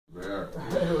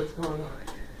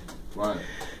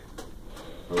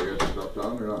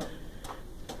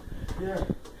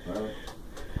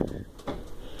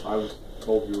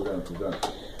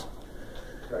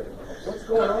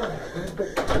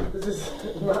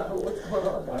What's going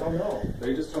on? I don't know.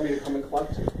 They just told me to come and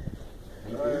collect it.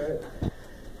 Alright.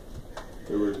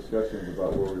 There were discussions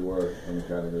about where we were on the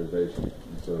categorization,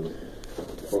 and so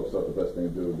folks thought the best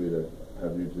thing to do would be to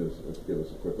have you just give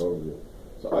us a quick overview.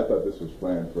 So I thought this was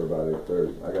planned for about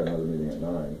 8:30. I got another meeting at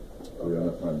 9. Do we have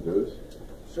enough time to do this?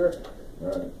 Sure. All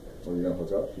right. Well, you gonna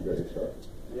hook up? You got your stuff?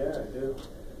 Yeah, I do.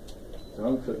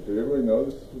 Did everybody know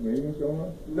this meeting was going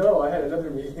on? No, I had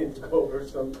another meeting to go over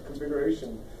some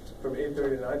configuration from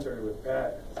 8:30 to 9:30 with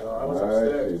Pat, so I was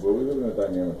upset. See. Well, we live in a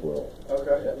dynamic world.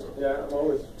 Okay. Yeah, I'm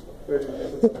always ready to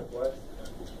do something. What?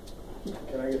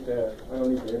 Can I get that? I don't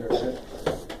need the internet.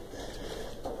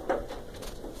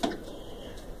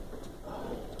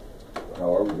 How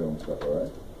are we doing stuff, all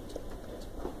right?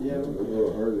 Yeah. You look a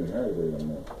little hurried and harried there, young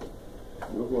man.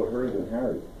 You look a little hurried and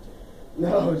harried.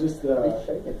 No, just What are you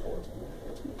shaking for?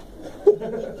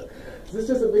 Is this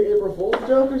just a big April Fool's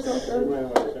joke or something? You might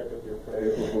want to check with your friend.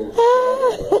 April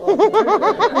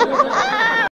Fool's.